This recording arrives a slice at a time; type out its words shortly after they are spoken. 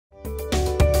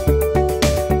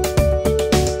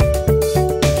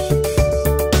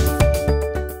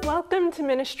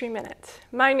Ministry Minute.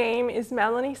 My name is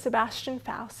Melanie Sebastian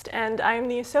Faust, and I am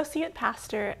the Associate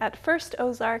Pastor at First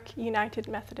Ozark United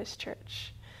Methodist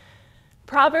Church.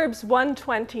 Proverbs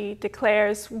 1:20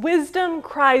 declares, "Wisdom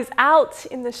cries out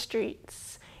in the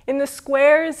streets. In the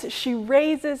squares she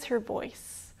raises her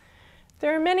voice."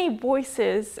 There are many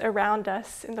voices around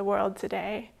us in the world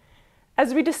today.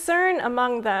 As we discern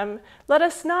among them, let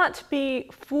us not be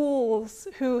fools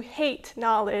who hate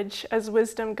knowledge, as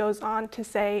wisdom goes on to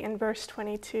say in verse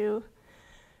 22.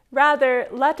 Rather,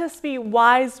 let us be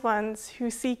wise ones who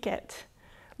seek it.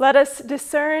 Let us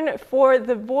discern for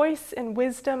the voice and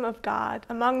wisdom of God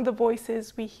among the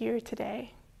voices we hear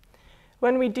today.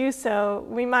 When we do so,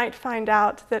 we might find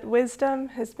out that wisdom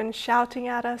has been shouting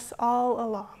at us all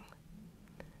along.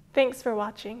 Thanks for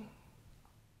watching.